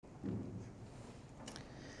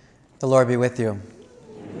The Lord be with you.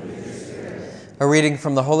 A reading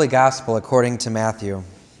from the Holy Gospel according to Matthew.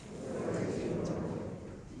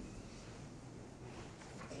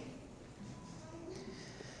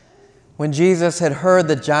 When Jesus had heard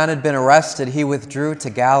that John had been arrested, he withdrew to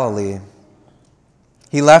Galilee.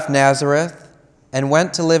 He left Nazareth and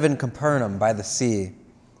went to live in Capernaum by the sea,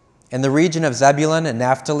 in the region of Zebulun and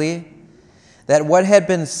Naphtali, that what had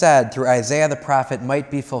been said through Isaiah the prophet might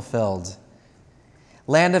be fulfilled.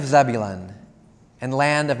 Land of Zebulun and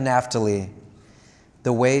land of Naphtali,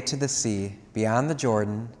 the way to the sea beyond the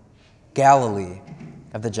Jordan, Galilee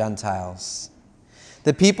of the Gentiles.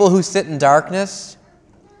 The people who sit in darkness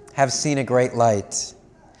have seen a great light.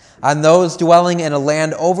 On those dwelling in a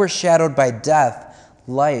land overshadowed by death,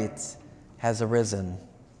 light has arisen.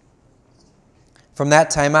 From that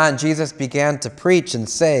time on, Jesus began to preach and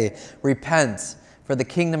say, "Repent, for the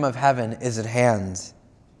kingdom of heaven is at hand."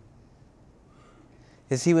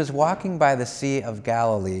 As he was walking by the Sea of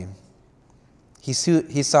Galilee, he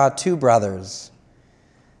saw two brothers,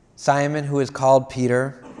 Simon, who is called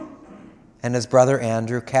Peter, and his brother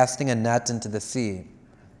Andrew, casting a net into the sea.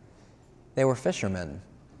 They were fishermen.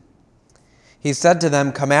 He said to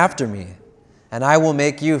them, "Come after me, and I will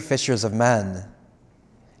make you fishers of men."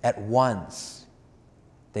 At once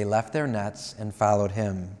they left their nets and followed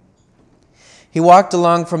him. He walked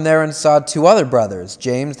along from there and saw two other brothers,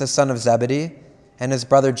 James the son of Zebedee and his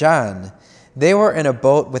brother John. They were in a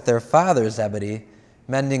boat with their father Zebedee,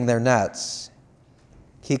 mending their nets.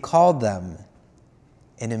 He called them,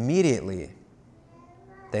 and immediately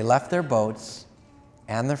they left their boats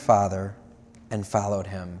and their father and followed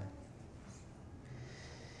him.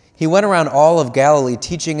 He went around all of Galilee,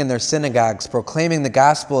 teaching in their synagogues, proclaiming the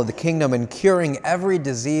gospel of the kingdom, and curing every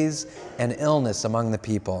disease and illness among the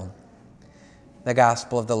people. The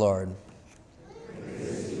gospel of the Lord.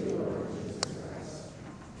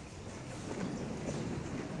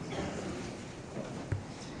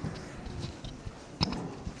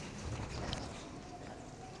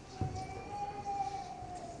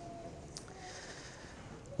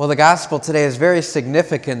 Well, the gospel today is very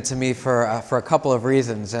significant to me for a couple of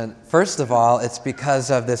reasons. And first of all, it's because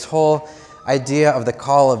of this whole idea of the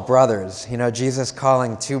call of brothers. You know, Jesus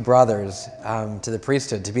calling two brothers to the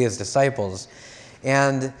priesthood to be his disciples.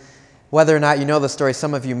 And whether or not you know the story,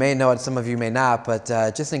 some of you may know it, some of you may not, but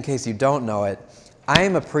just in case you don't know it, I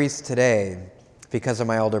am a priest today because of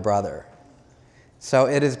my older brother. So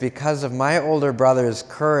it is because of my older brother's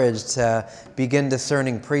courage to begin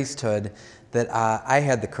discerning priesthood that I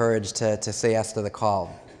had the courage to say yes to the call.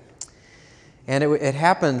 And it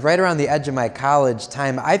happened right around the edge of my college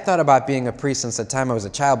time. I thought about being a priest since the time I was a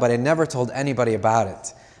child, but I never told anybody about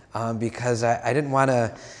it because I didn't want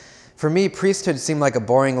to. For me, priesthood seemed like a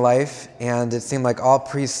boring life, and it seemed like all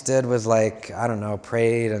priests did was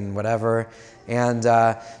prayed and whatever. And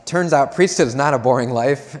turns out priesthood is not a boring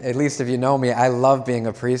life. At least if you know me, I love being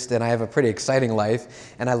a priest, and I have a pretty exciting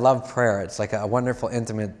life, and I love prayer. It's like a wonderful,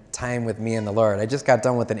 intimate time with me and the Lord. I just got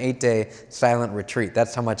done with an 8-day silent retreat.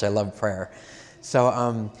 That's how much I love prayer.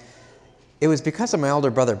 So it was because of my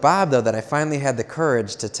older brother Bob, though, that I finally had the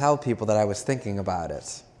courage to tell people that I was thinking about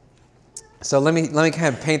it. So let me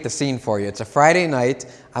kind of paint the scene for you. It's a Friday night.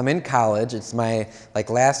 I'm in college. It's my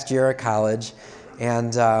last year of college,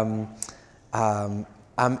 and I'm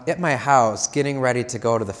at my house getting ready to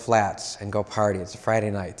go to the flats and go party. It's a Friday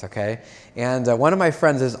night, okay? And one of my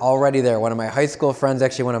friends is already there. One of my high school friends,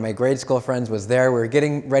 actually one of my grade school friends was there. We were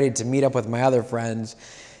getting ready to meet up with my other friends.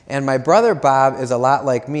 And my brother Bob is a lot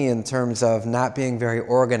like me in terms of not being very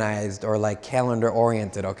organized or calendar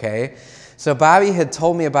oriented, okay? So Bobby had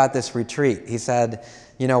told me about this retreat. He said,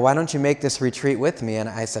 why don't you make this retreat with me? And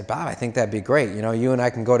I said, Bob, I think that'd be great. You and I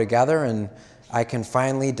can go together and I can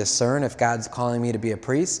finally discern if God's calling me to be a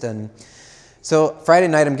priest. And so Friday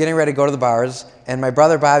night, I'm getting ready to go to the bars, and my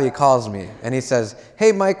brother Bobby calls me, and he says,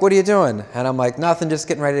 "Hey, Mike, what are you doing?" And I'm like, "Nothing, just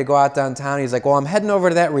getting ready to go out downtown." He's like, "Well, I'm heading over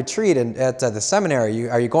to that retreat at the seminary.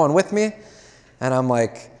 Are you going with me?" And I'm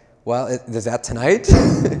like, "Well, is that tonight?"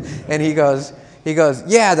 And he goes,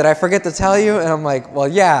 "Yeah, did I forget to tell you?" And I'm like, "Well,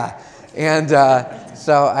 yeah." And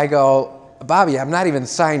so I go, "Bobby, I'm not even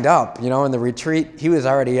signed up, in the retreat." He was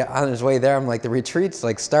already on his way there. I'm like, "The retreat's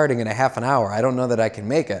starting in a half an hour. I don't know that I can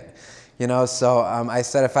make it." So I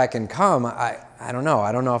said, if I can come, I don't know.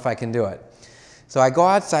 I don't know if I can do it. So I go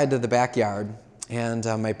outside to the backyard, and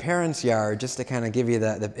my parents' yard, just to kind of give you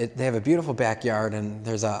they have a beautiful backyard, and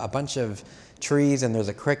there's a bunch of trees, and there's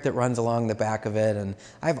a creek that runs along the back of it, and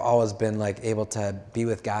I've always been able to be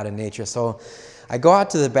with God in nature. So I go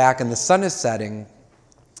out to the back, and the sun is setting,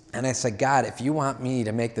 and I said, "God, if you want me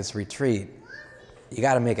to make this retreat, you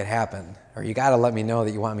got to make it happen, or you got to let me know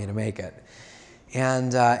that you want me to make it.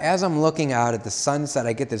 And as I'm looking out at the sunset,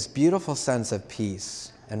 I get this beautiful sense of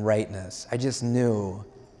peace and rightness. I just knew.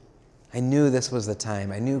 I knew this was the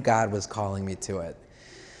time. I knew God was calling me to it.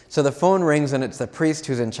 So the phone rings, and it's the priest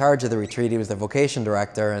who's in charge of the retreat. He was the vocation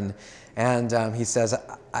director, and he says,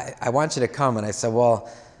 I want you to come. And I said,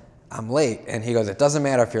 well, I'm late. And he goes, it doesn't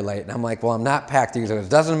matter if you're late. And I'm like, well, I'm not packed. He goes, it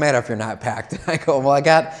doesn't matter if you're not packed. And I go, well, I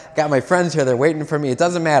got my friends here. They're waiting for me. It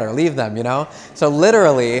doesn't matter. Leave them, you know? So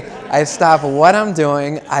literally, I stop what I'm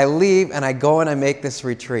doing. I leave, and I go and I make this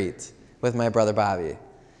retreat with my brother Bobby.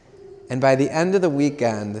 And by the end of the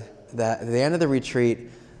weekend, the end of the retreat,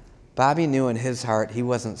 Bobby knew in his heart he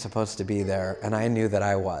wasn't supposed to be there, and I knew that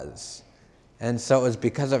I was. And so it was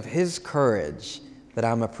because of his courage that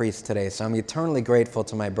I'm a priest today. So I'm eternally grateful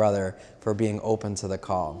to my brother for being open to the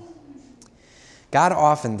call. God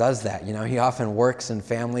often does that. You know, he often works in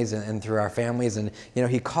families and through our families. And, you know,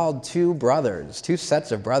 he called two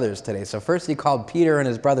sets of brothers today. So first he called Peter and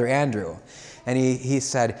his brother Andrew. And he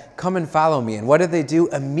said, come and follow me. And what did they do?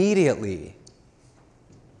 Immediately,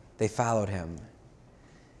 they followed him.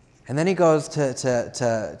 And then he goes to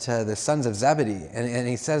the sons of Zebedee, and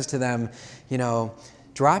he says to them, you know,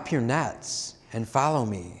 drop your nets and follow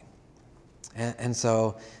me. And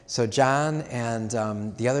so John and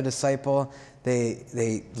the other disciple,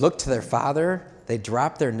 they look to their father, they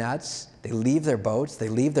drop their nets, they leave their boats, they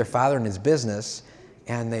leave their father and his business,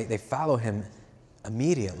 and they follow him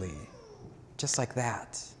immediately, just like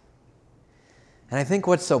that. And I think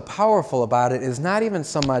what's so powerful about it is not even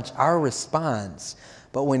so much our response,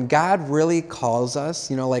 but when God really calls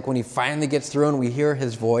us, you know, like when he finally gets through and we hear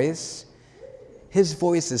his voice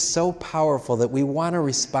is so powerful that we want to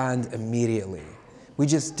respond immediately. We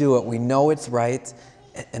just do it. We know it's right,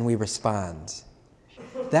 and we respond.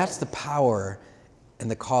 That's the power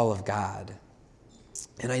and the call of God.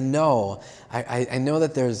 And I know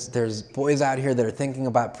that there's boys out here that are thinking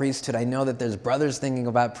about priesthood. I know that there's brothers thinking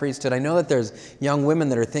about priesthood. I know that there's young women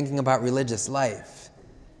that are thinking about religious life.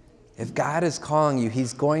 If God is calling you,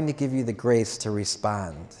 he's going to give you the grace to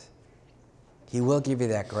respond. He will give you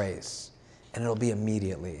that grace, and it'll be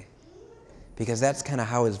immediately. Because that's kind of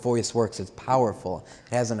how his voice works. It's powerful.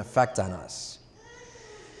 It has an effect on us.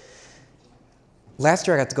 Last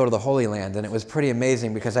year I got to go to the Holy Land, and it was pretty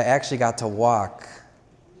amazing because I actually got to walk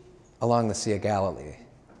along the Sea of Galilee.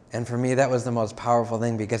 And for me, that was the most powerful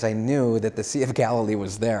thing because I knew that the Sea of Galilee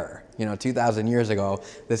was there. You know, 2,000 years ago,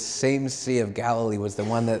 the same Sea of Galilee was the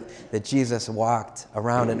one that Jesus walked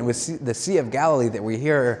around. And it was the Sea of Galilee that we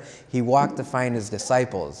hear he walked to find his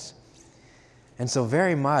disciples. And so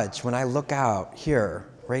very much when I look out here,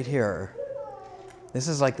 right here, this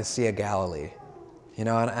is like the Sea of Galilee. You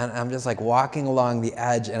know, and I'm just like walking along the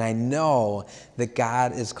edge, and I know that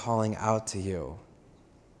God is calling out to you.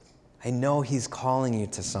 I know he's calling you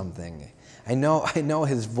to something. I know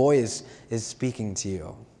his voice is speaking to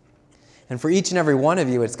you. And for each and every one of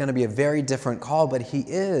you, it's going to be a very different call, but he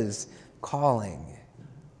is calling.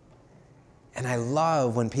 And I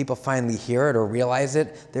love when people finally hear it or realize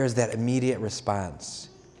it, there's that immediate response.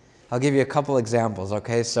 I'll give you a couple examples,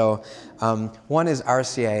 okay? So one is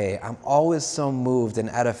RCIA. I'm always so moved and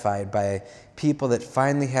edified by people that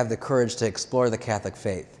finally have the courage to explore the Catholic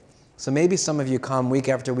faith. So maybe some of you come week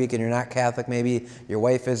after week and you're not Catholic. Maybe your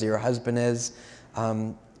wife is or your husband is.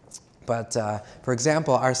 But for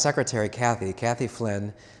example, our secretary, Kathy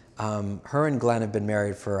Flynn, her and Glenn have been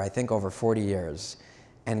married for, I think, over 40 years.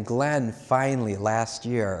 And Glenn finally, last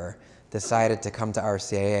year, decided to come to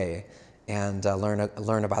RCIA and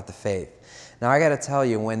learn about the faith. Now, I got to tell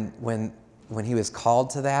you, when he was called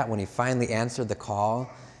to that, when he finally answered the call,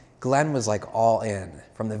 Glenn was like all in.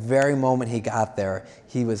 From the very moment he got there,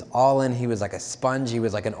 he was all in. He was like a sponge. He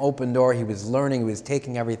was like an open door. He was learning. He was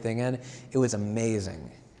taking everything in. It was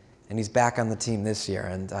amazing. And he's back on the team this year.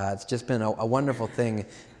 And it's just been a wonderful thing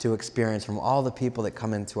to experience from all the people that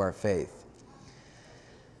come into our faith.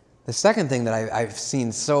 The second thing that I've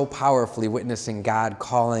seen so powerfully witnessing God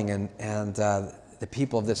calling and the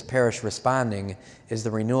people of this parish responding is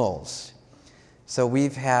the renewals. So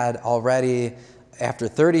we've had already, after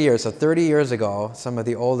 30 years, so 30 years ago, some of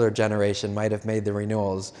the older generation might have made the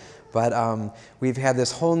renewals, but we've had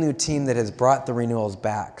this whole new team that has brought the renewals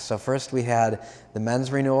back. So first we had the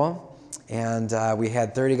men's renewal, and we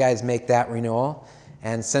had 30 guys make that renewal.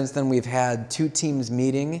 And since then we've had 2 teams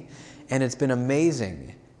meeting, and it's been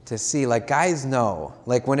amazing to see. Like, guys know,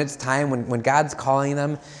 like when it's time, when God's calling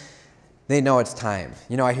them, they know it's time.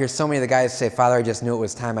 You know, I hear so many of the guys say, Father, I just knew it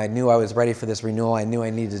was time. I knew I was ready for this renewal. I knew I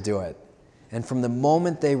needed to do it. And from the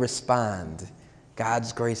moment they respond,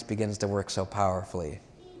 God's grace begins to work so powerfully.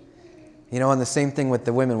 And the same thing with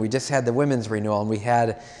the women. We just had the women's renewal, and we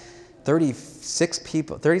had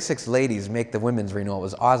 36 ladies make the women's renewal. It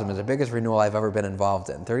was awesome. It was the biggest renewal I've ever been involved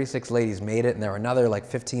in. 36 ladies made it, and there were another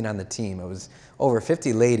 15 on the team. It was over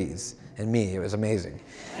 50 ladies and me. It was amazing.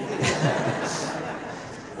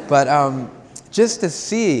 But just to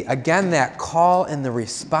see, again, that call and the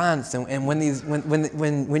response, and when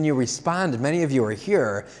you responded, many of you are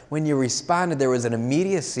here, when you responded, there was an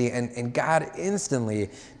immediacy, and God instantly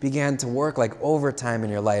began to work like overtime in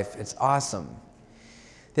your life. It's awesome.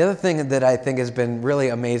 The other thing that I think has been really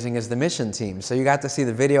amazing is the mission team. So you got to see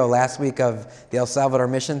the video last week of the El Salvador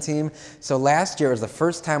mission team. So last year was the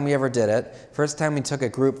first time we ever did it. First time we took a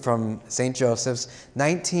group from St. Joseph's.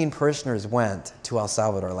 19 parishioners went to El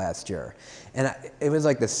Salvador last year. And it was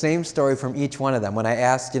like the same story from each one of them. When I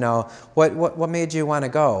asked, what made you want to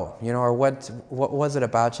go? Or what was it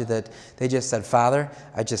about you that they just said, Father,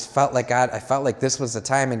 I just felt like God, I felt like this was the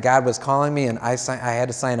time and God was calling me and I had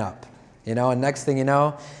to sign up. And next thing you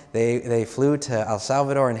know, they flew to El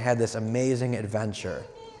Salvador and had this amazing adventure.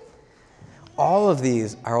 All of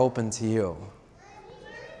these are open to you.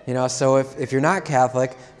 So if you're not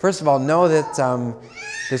Catholic, first of all, know that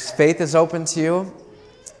this faith is open to you.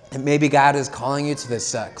 And maybe God is calling you to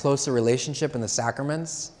this closer relationship in the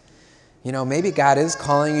sacraments. Maybe God is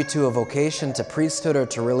calling you to a vocation, to priesthood or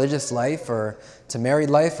to religious life or to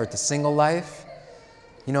married life or to single life.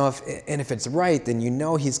 If it's right, then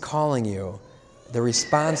He's calling you. The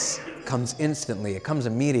response comes instantly. It comes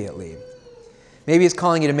immediately. Maybe He's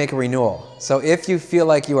calling you to make a renewal. So if you feel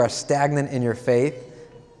like you are stagnant in your faith,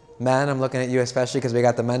 men, I'm looking at you especially because we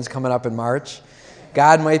got the men's coming up in March,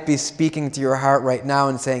 God might be speaking to your heart right now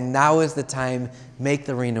and saying, now is the time, make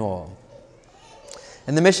the renewal.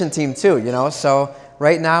 And the mission team too, So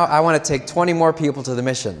right now I want to take 20 more people to the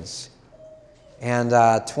missions. And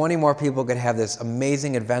 20 more people could have this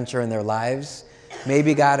amazing adventure in their lives.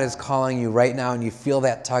 Maybe God is calling you right now and you feel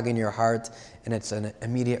that tug in your heart and it's an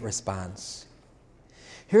immediate response.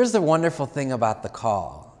 Here's the wonderful thing about the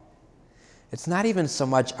call. It's not even so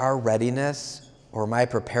much our readiness or my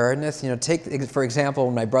preparedness. Take, for example,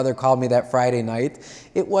 when my brother called me that Friday night,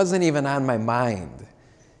 it wasn't even on my mind.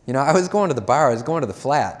 I was going to the bar, I was going to the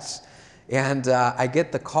flats, and I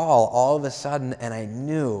get the call all of a sudden and I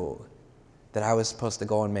knew that I was supposed to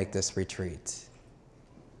go and make this retreat.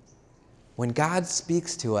 When God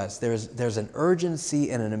speaks to us, there's an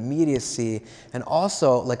urgency and an immediacy and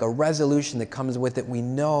also like a resolution that comes with it. We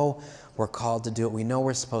know we're called to do it. We know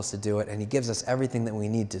we're supposed to do it, and He gives us everything that we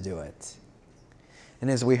need to do it.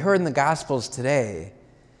 And as we heard in the Gospels today,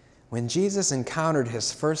 when Jesus encountered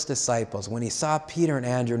His first disciples, when He saw Peter and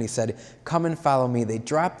Andrew and He said, come and follow me, they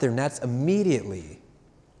dropped their nets immediately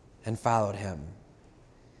and followed Him.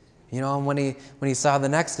 And when he saw the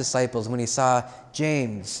next disciples, when He saw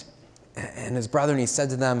James and his brother, and He said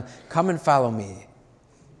to them, come and follow me,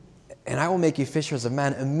 and I will make you fishers of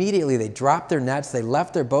men. Immediately they dropped their nets, they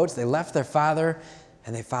left their boats, they left their father,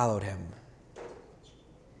 and they followed Him.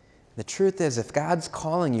 The truth is, if God's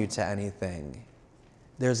calling you to anything,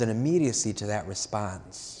 there's an immediacy to that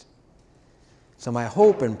response. So my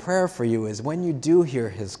hope and prayer for you is when you do hear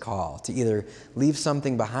His call to either leave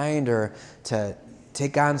something behind or to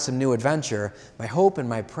take on some new adventure, my hope and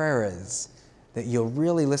my prayer is that you'll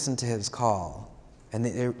really listen to His call and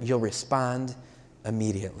that you'll respond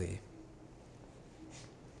immediately.